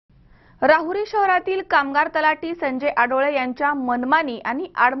राहुरी शहरातील कामगार तलाठी संजय आडोळे यांच्या मनमानी आणि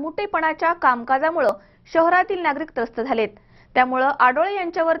आडमुठेपणाच्या कामकाजामुळे शहरातील नागरिक त्रस्त झालेत। त्यामुळे आडोळे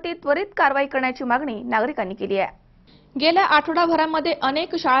यांच्यावरती त्वरित कारवाई करण्याची मागणी नागरिकांनी केली आहे। गेल्या आठवडाभरामध्ये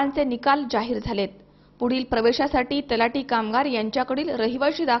अनेक शाळांचे निकाल जाहीर झालेत। पुढील प्रवेशासाठी तलाठी कामगार यांच्याकडील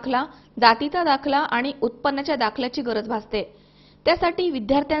रहिवासी दाखला, जातीचा दाखला आणि उत्पन्नाच्या दाखल्याची गरज भासते। त्यासाठी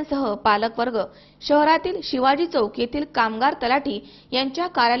विद्यार्थ्यांसह पालक वर्ग शहरातील शिवाजी चौक येथील कामगार तलाठी यांच्या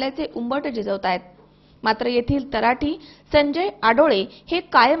कार्यालयाचे उंबरठे झिजवत आहेत। मात्र येथील तलाठी संजय आडोळे हे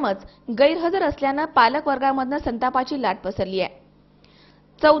कायमच गैरहजर असल्याने पालक वर्गामधून संतापाची लाट पसरली आहे।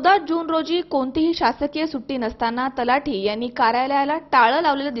 14 जून रोजी कोणतीही शासकीय सुट्टी नसताना तलाठी यांनी कार्यालयाला टाळं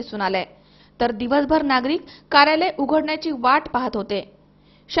लावलेलं दिसून आलंय, तर दिवसभर नागरिक कार्यालय उघडण्याची वाट पाहत होते।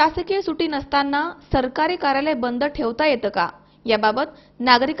 शासकीय सुट्टी नसताना सरकारी कार्यालय बंद ठेवता येतं का, याबाबत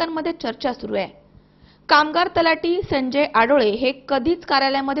नागरिकांमध्ये चर्चा सुरू आहे। कामगार तलाठी संजय आडोळे हे कधीच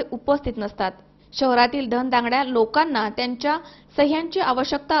कार्यालयामध्ये उपस्थित नसतात। शहरातील धनदांडग्या लोकांना त्यांच्या सह्यांची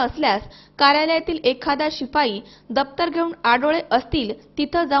आवश्यकता असल्यास कार्यालयातील एखादा शिपाई दप्तर घेऊन आडोळे असतील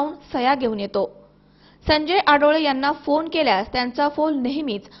तिथं जाऊन सह्या घेऊन येतो। संजय आडोळे यांना फोन केल्यास त्यांचा फोन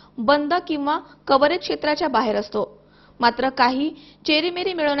नेहमीच बंद किंवा कव्हरेज क्षेत्राच्या बाहेर असतो। मात्र काही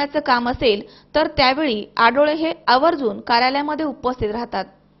चेरीमेरी मिळवण्याचं काम असेल तर त्यावेळी आडोळे हे आवर्जून कार्यालयामध्ये उपस्थित राहतात।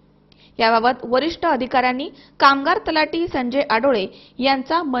 याबाबत वरिष्ठ अधिकाऱ्यांनी कामगार तलाठी संजय आडोळे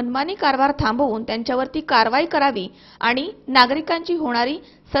यांचा मनमानी कारभार थांबवून त्यांच्यावरती कारवाई करावी आणि नागरिकांची होणारी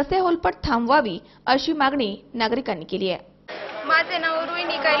ससेहोलपट थांबवावी अशी मागणी नागरिकांनी केली आहे। माझे नाव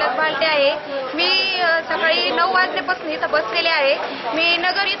रोहिणी कैलास बालटे आहे। मी सकाळी 9 वाजल्यापासून इथं बसलेले आहे। मी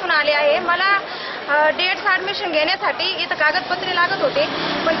नगर इथून आले आहे। मला डेट्स ॲडमिशन घेण्यासाठी इथं कागदपत्रे लागत होते,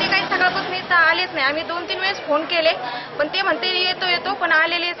 पण ते काही सकाळपासून इथं आलेच नाही। आम्ही 2-3 वेळेस फोन केले, पण ते म्हणते येतो पण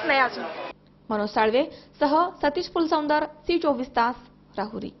आलेलेच नाही अजून। मनोज साळवे सह सतीश फुलसौंदर, C24 तास,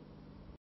 राहुरी।